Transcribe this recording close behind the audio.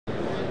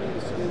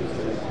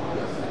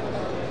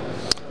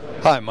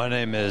Hi, my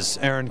name is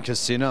Aaron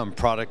Casina. I'm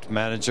product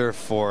manager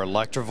for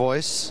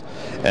Electrovoice,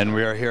 and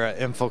we are here at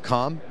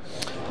Infocom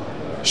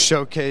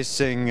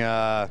showcasing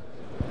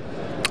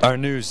our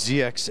new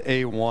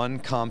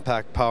ZXA1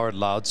 compact powered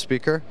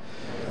loudspeaker.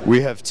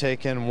 We have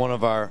taken one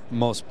of our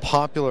most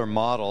popular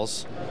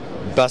models,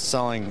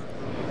 best-selling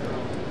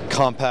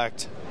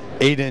compact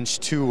 8-inch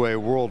two-way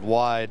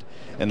worldwide,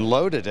 and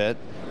loaded it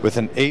with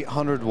an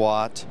 800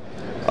 watt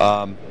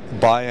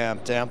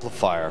bi-amped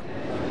amplifier.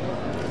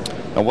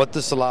 Now what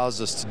this allows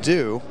us to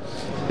do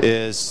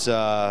is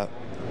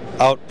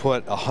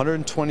output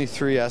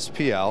 123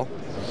 SPL.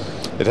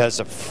 It has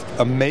an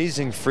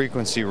amazing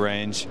frequency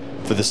range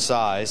for the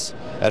size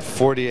at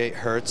 48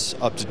 Hertz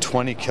up to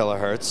 20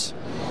 kilohertz.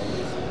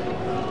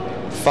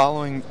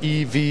 Following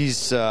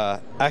EV's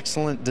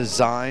excellent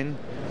design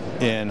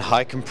in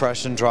high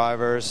compression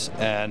drivers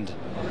and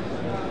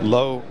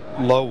low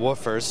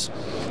woofers,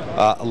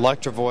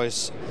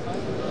 Electrovoice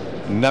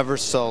never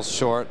sells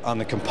short on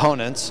the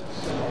components.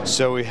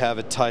 So we have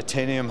a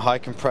titanium high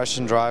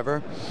compression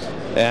driver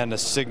and a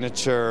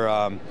signature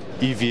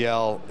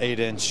EVL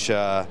 8-inch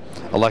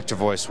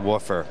Electrovoice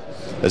woofer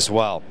as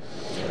well.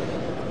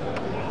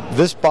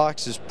 This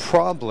box is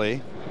probably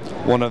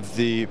one of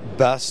the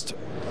best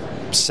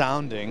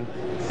sounding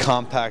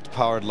compact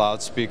powered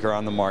loudspeaker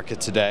on the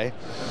market today.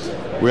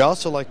 We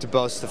also like to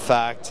boast the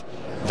fact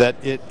that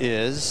it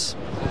is,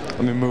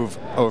 let me move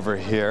over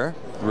here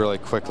really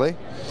quickly.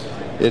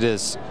 It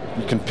is,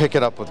 you can pick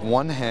it up with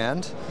one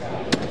hand,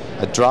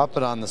 I drop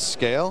it on the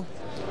scale,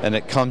 and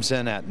it comes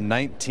in at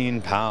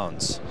 19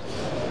 pounds.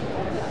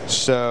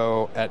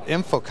 So at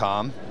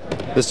Infocom,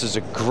 this is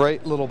a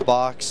great little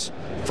box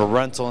for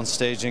rental and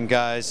staging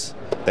guys.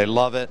 They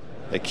love it,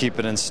 they keep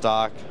it in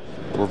stock.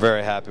 We're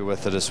very happy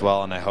with it as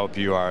well, and I hope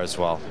you are as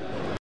well.